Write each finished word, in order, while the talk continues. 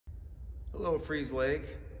Hello, Freeze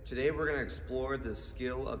Lake. Today we're going to explore the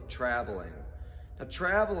skill of traveling. Now,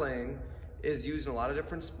 traveling is used in a lot of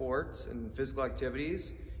different sports and physical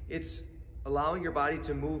activities. It's allowing your body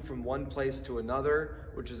to move from one place to another,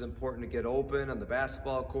 which is important to get open on the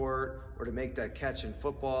basketball court, or to make that catch in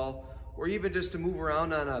football, or even just to move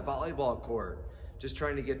around on a volleyball court, just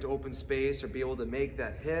trying to get to open space or be able to make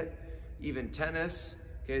that hit. Even tennis,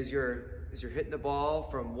 okay, as you're hitting the ball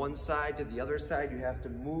from one side to the other side, you have to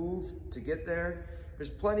move to get there. There's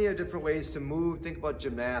plenty of different ways to move. Think about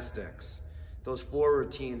gymnastics. Those floor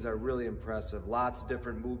routines are really impressive. Lots of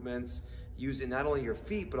different movements using not only your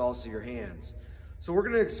feet, but also your hands. So we're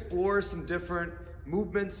gonna explore some different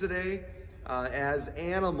movements today as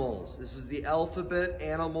animals. This is the alphabet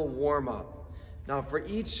animal warm-up. Now for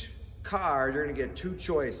each card, you're gonna get two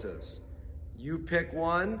choices. You pick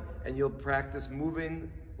one and you'll practice moving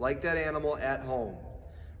like that animal at home.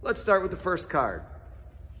 Let's start with the first card.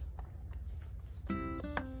 I'm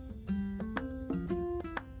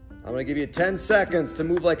gonna give you 10 seconds to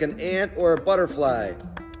move like an ant or a butterfly.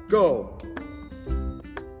 Go.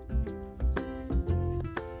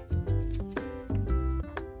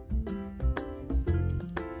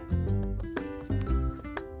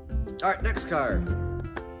 All right, next card.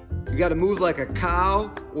 You gotta move like a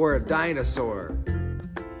cow or a dinosaur.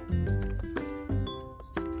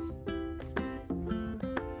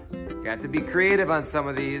 Got to be creative on some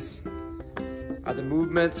of these. Are the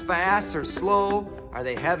movements fast or slow? Are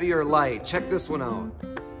they heavy or light? Check this one out.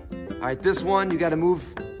 All right, this one, you gotta move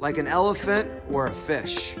like an elephant or a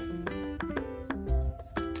fish.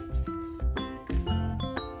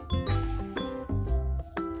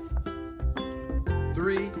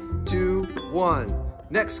 Three, two, one.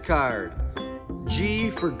 Next card. G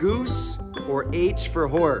for goose or H for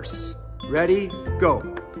horse. Ready, go.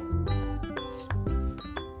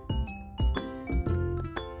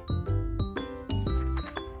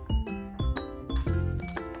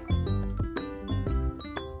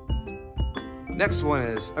 Next one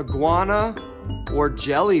is iguana or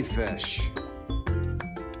jellyfish.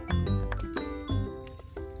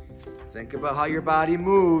 Think about how your body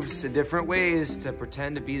moves in different ways to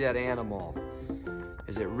pretend to be that animal.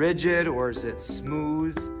 Is it rigid or is it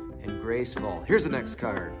smooth and graceful? Here's the next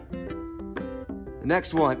card. The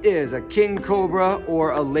next one is a king cobra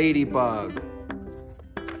or a ladybug.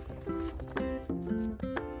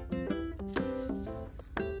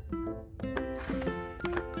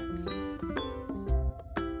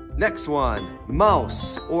 Next one,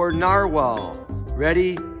 mouse or narwhal.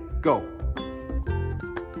 Ready, go.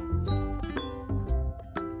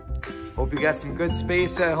 Hope you got some good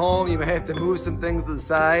space at home. You may have to move some things to the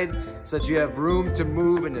side so that you have room to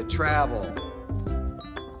move and to travel.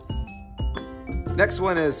 Next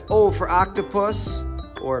one is O for octopus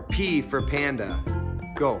or P for panda.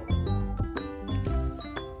 Go.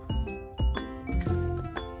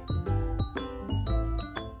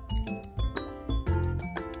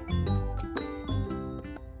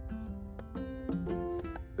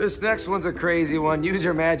 This next one's a crazy one. Use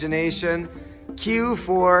your imagination. Q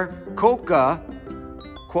for quokka,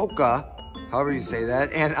 however you say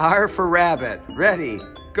that, and R for rabbit. Ready,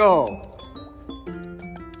 go.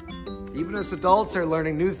 Even us adults are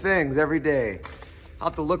learning new things every day. I'll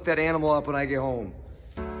have to look that animal up when I get home.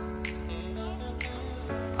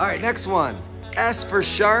 All right, next one. S for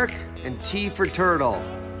shark and T for turtle.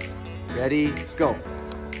 Ready, go.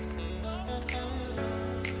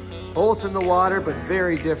 Both in the water, but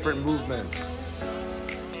very different movements.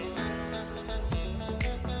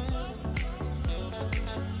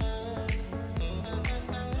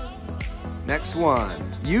 Next one,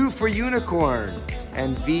 U for unicorn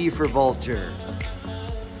and V for vulture.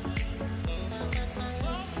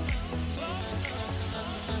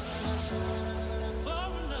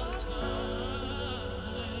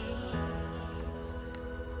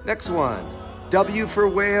 Next one, W for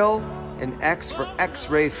whale and X for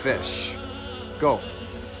X-ray fish. Go.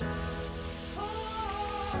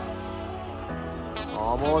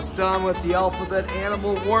 Almost done with the alphabet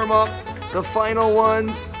animal warm-up. The final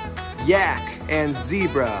ones, yak and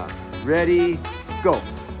zebra. Ready, go.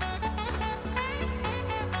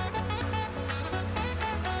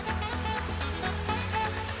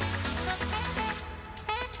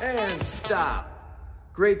 And stop.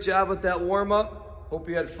 Great job with that warm-up. Hope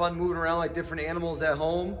you had fun moving around like different animals at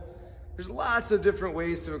home. There's lots of different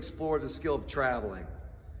ways to explore the skill of traveling.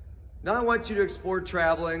 Now I want you to explore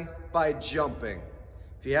traveling by jumping.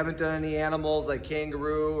 If you haven't done any animals like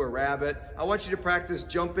kangaroo or rabbit, I want you to practice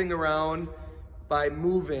jumping around by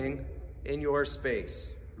moving in your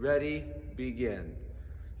space. Ready, begin.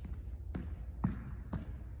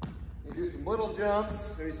 You do some little jumps,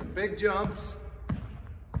 maybe some big jumps.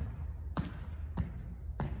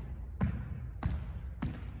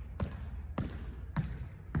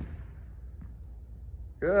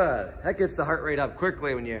 Good. That gets the heart rate up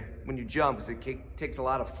quickly when you jump, because it takes a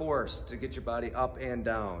lot of force to get your body up and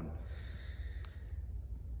down.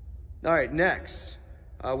 All right, next,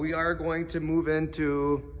 we are going to move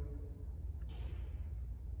into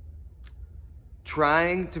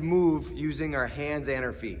trying to move using our hands and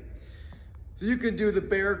our feet. So you can do the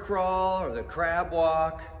bear crawl or the crab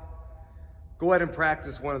walk. Go ahead and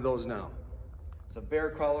practice one of those now. So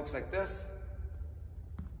bear crawl looks like this.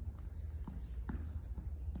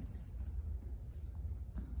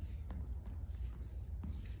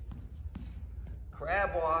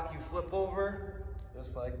 Crab walk, you flip over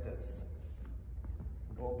just like this.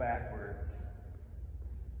 Go backwards.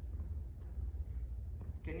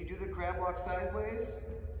 Can you do the crab walk sideways?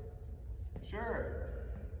 Sure.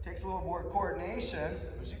 Takes a little more coordination,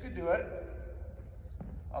 but you could do it.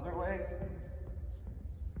 Other way.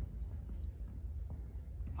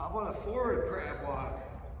 How about a forward crab walk?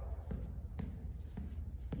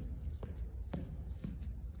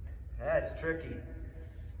 That's tricky.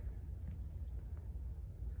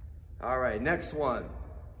 All right, next one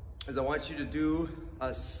is I want you to do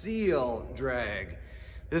a seal drag.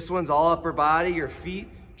 This one's all upper body, your feet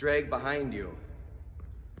drag behind you.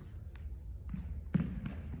 Okay,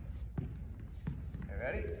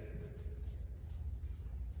 ready?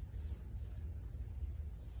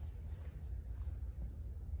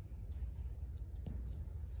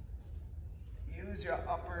 Use your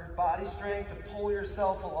upper body strength to pull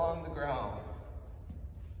yourself along the ground.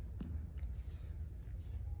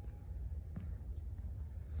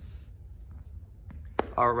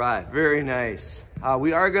 All right, very nice.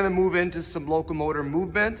 We are gonna move into some locomotor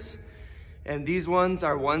movements, and these ones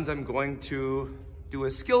are ones I'm going to do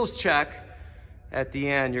a skills check at the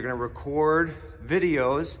end. You're gonna record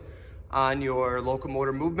videos on your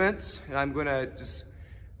locomotor movements, and I'm gonna just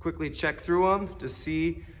quickly check through them to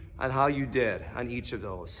see on how you did on each of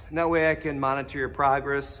those. And that way I can monitor your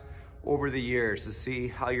progress over the years to see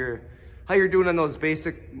how you're doing on those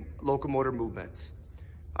basic locomotor movements.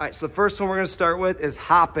 All right, so the first one we're gonna start with is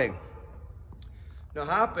hopping. Now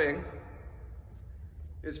hopping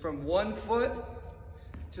is from one foot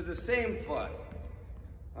to the same foot.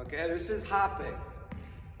 Okay, this is hopping.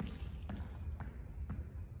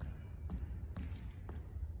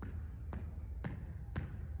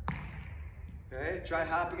 Okay, try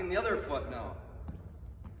hopping in the other foot now.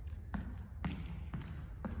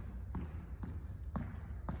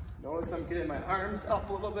 Notice I'm getting my arms up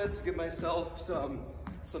a little bit to give myself some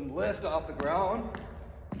lift off the ground.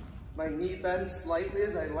 My knee bends slightly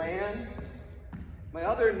as I land. My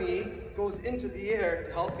other knee goes into the air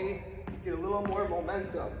to help me get a little more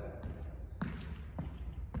momentum.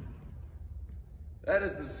 That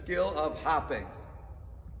is the skill of hopping.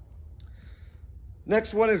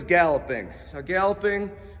 Next one is galloping. Now galloping,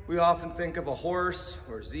 we often think of a horse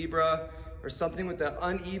or a zebra or something with that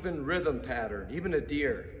uneven rhythm pattern, even a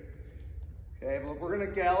deer. Okay, but we're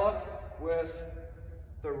gonna gallop with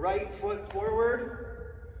the right foot forward.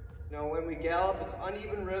 Now when we gallop, it's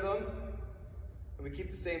uneven rhythm, and we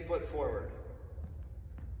keep the same foot forward.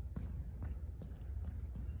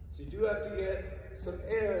 So you do have to get some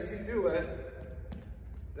air as you do it.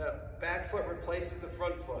 The back foot replaces the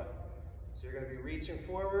front foot. So you're gonna be reaching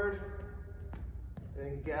forward and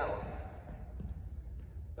then gallop.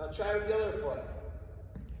 Now try with the other foot.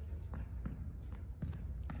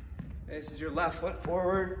 Okay, this is your left foot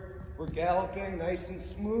forward. We're galloping nice and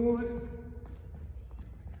smooth.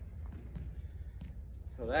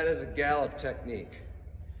 So that is a gallop technique.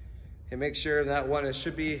 And make sure that one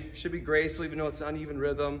should be graceful, even though it's uneven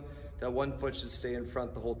rhythm. That one foot should stay in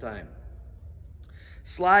front the whole time.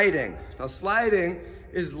 Sliding. Now sliding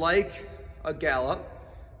is like a gallop,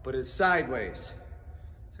 but it's sideways.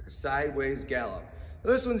 It's like a sideways gallop.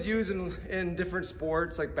 Now, this one's used in different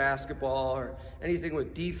sports like basketball or anything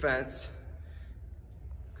with defense,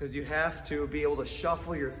 because you have to be able to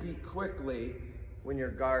shuffle your feet quickly when you're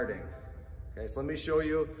guarding. Okay, so let me show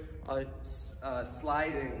you a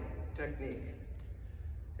sliding technique.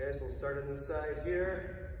 Okay, so we'll start on this side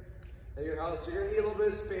here. At your house, you're gonna need a little bit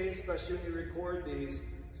of space, especially when you record these,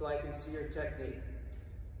 so I can see your technique.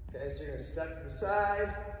 Okay, so you're gonna step to the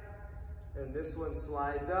side, and this one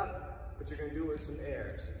slides up, but you're gonna do it with some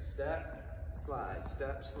air. So step, slide,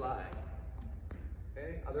 slide.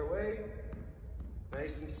 Okay, other way.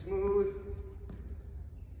 Nice and smooth.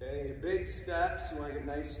 Okay, big steps. You want to get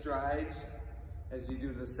nice strides as you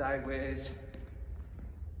do the sideways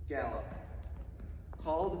gallop,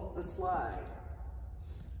 called the slide.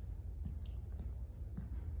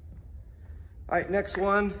 All right, next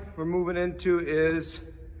one we're moving into is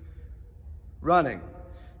running.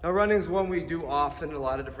 Now running is one we do often in a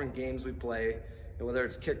lot of different games we play, and whether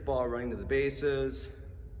it's kickball, running to the bases,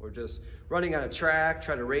 or just running on a track,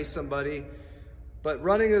 try to race somebody. But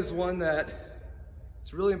running is one that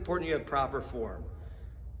it's really important you have proper form,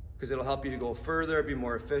 because it'll help you to go further, be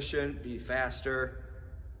more efficient, be faster,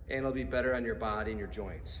 and it'll be better on your body and your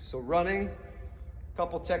joints. So running, a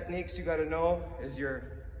couple techniques you gotta know is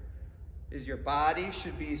your body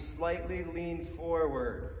should be slightly leaned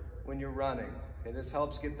forward when you're running. Okay, this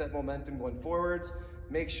helps get that momentum going forwards.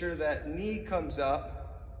 Make sure that knee comes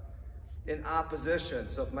up in opposition.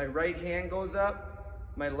 So if my right hand goes up,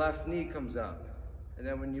 my left knee comes up. And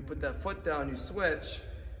then when you put that foot down, you switch.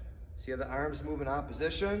 See how the arms move in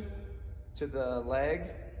opposition to the leg?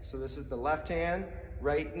 So this is the left hand,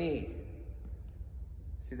 right knee.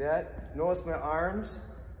 See that? Notice my arms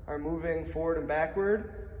are moving forward and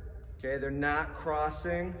backward. Okay, they're not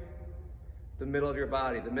crossing the middle of your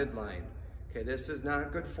body, the midline. Okay, this is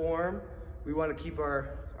not good form. We want to keep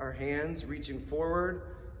our hands reaching forward,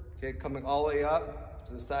 okay, coming all the way up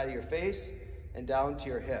to the side of your face and down to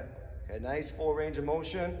your hip. Okay, nice full range of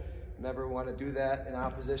motion. Remember, we want to do that in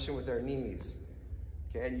opposition with our knees.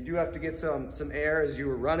 Okay, and you do have to get some air as you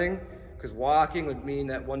were running, because walking would mean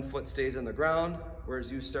that one foot stays on the ground,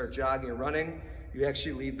 whereas you start jogging or running, you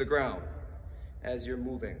actually leave the ground as you're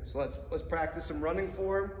moving. So let's practice some running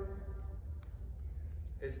form.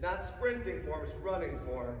 It's not sprinting form, it's running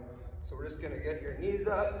form. So we're just gonna get your knees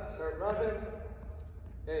up, start running.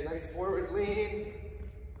 Okay, nice forward lean.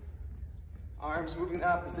 Arms moving in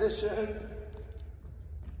opposition.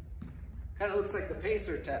 Kind of looks like the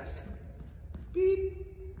pacer test. Beep,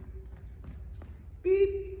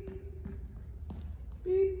 beep,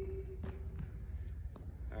 beep.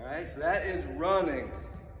 All right, so that is running.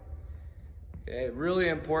 Okay, really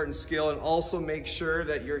important skill, and also make sure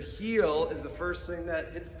that your heel is the first thing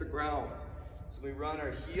that hits the ground. So we run,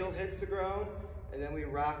 our heel hits the ground, and then we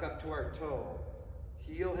rock up to our toe.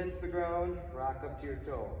 Heel hits the ground, rock up to your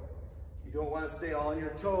toe. You don't want to stay all on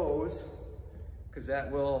your toes, because that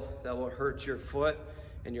will hurt your foot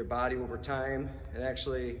and your body over time. It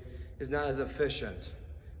actually is not as efficient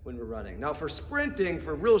when we're running. Now for sprinting,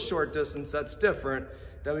 for real short distance, that's different.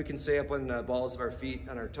 Then we can stay up on the balls of our feet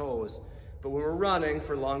on our toes. But when we're running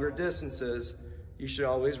for longer distances, you should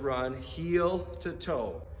always run heel to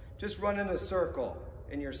toe. Just run in a circle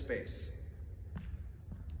in your space.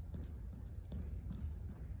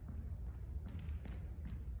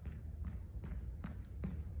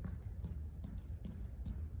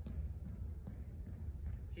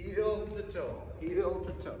 Heel to toe, heel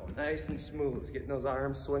to toe. Nice and smooth, getting those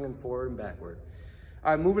arms swinging forward and backward.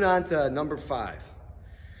 All right, moving on to number 5.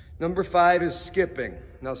 Number 5 is skipping.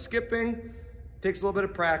 Now skipping takes a little bit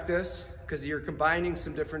of practice because you're combining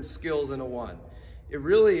some different skills into one. It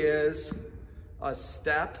really is a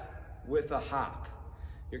step with a hop.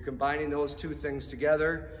 You're combining those two things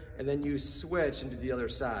together, and then you switch into the other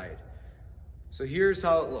side. So here's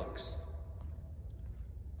how it looks.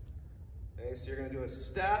 Okay, so you're gonna do a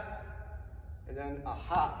step and then a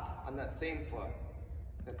hop on that same foot.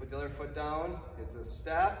 Then put the other foot down. It's a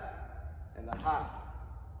step and a hop.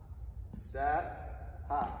 Step,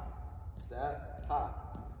 hop, step,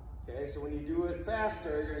 hop. Okay, so when you do it faster,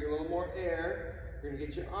 you're gonna get a little more air. You're gonna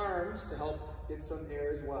get your arms to help get some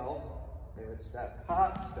air as well. And it's step,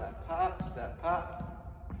 hop, step, hop, step,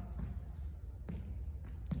 hop.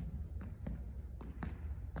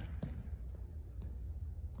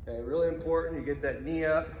 Okay, really important, you get that knee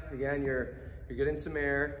up. Again, you're getting some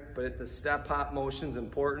air, but the step hop motion's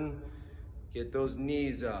important. Get those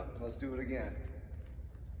knees up. Let's do it again.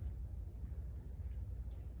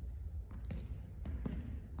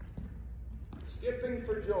 Skipping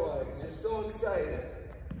for joy, because you're so excited.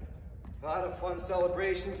 A lot of fun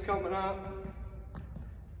celebrations coming up.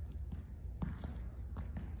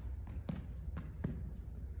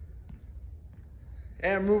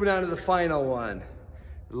 And moving on to the final one,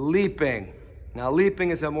 leaping. Now leaping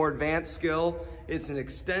is a more advanced skill. It's an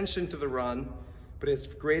extension to the run, but it's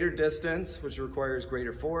greater distance, which requires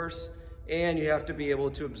greater force, and you have to be able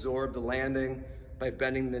to absorb the landing by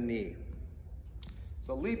bending the knee.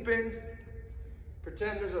 So leaping,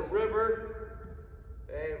 pretend there's a river,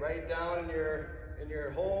 okay, right down in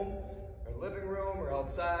your home, or living room, or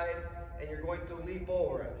outside, and you're going to leap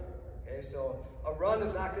over it. Okay, so a run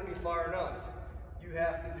is not going to be far enough. You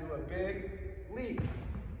have to do a big leap.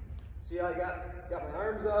 See how I got my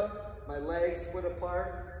arms up, my legs split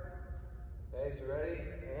apart. Okay, so ready,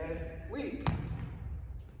 and leap.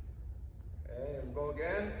 Okay, and go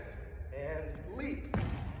again, and leap.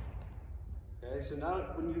 Okay, so now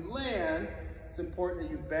when you land, it's important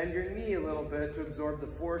that you bend your knee a little bit to absorb the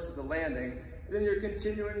force of the landing, and then you're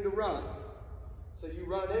continuing the run. So you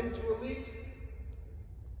run into a leap,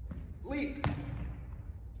 leap,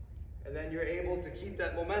 and then you're able to keep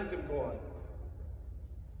that momentum going.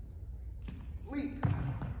 Leap.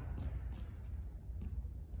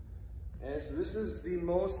 And so this is the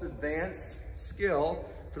most advanced skill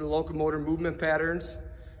for the locomotor movement patterns,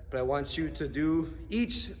 but I want you to do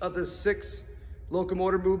each of the 6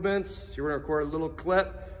 locomotor movements. You're going to record a little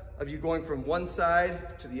clip of you going from one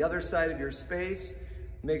side to the other side of your space.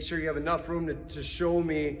 Make sure you have enough room to show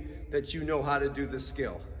me that you know how to do this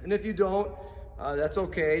skill. And if you don't, that's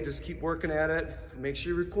okay. Just keep working at it. Make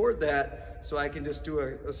sure you record that so I can just do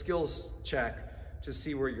a skills check to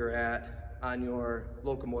see where you're at on your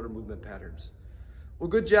locomotor movement patterns. Well,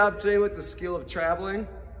 good job today with the skill of traveling.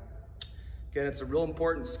 Again, it's a real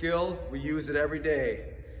important skill. We use it every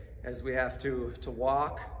day as we have to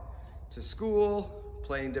walk to school,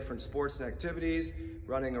 playing different sports and activities,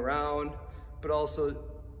 running around, but also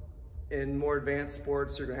in more advanced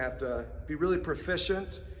sports, you're gonna have to be really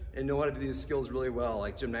proficient and know how to do these skills really well,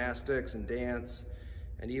 like gymnastics and dance,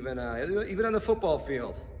 and even on the football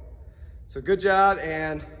field. So good job,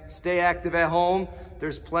 and stay active at home.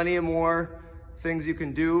 There's plenty of more things you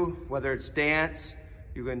can do, whether it's dance,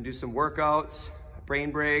 you can do some workouts,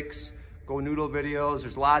 brain breaks, go noodle videos.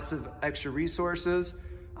 There's lots of extra resources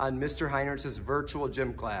on Mr. Heinertz's virtual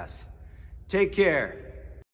gym class. Take care.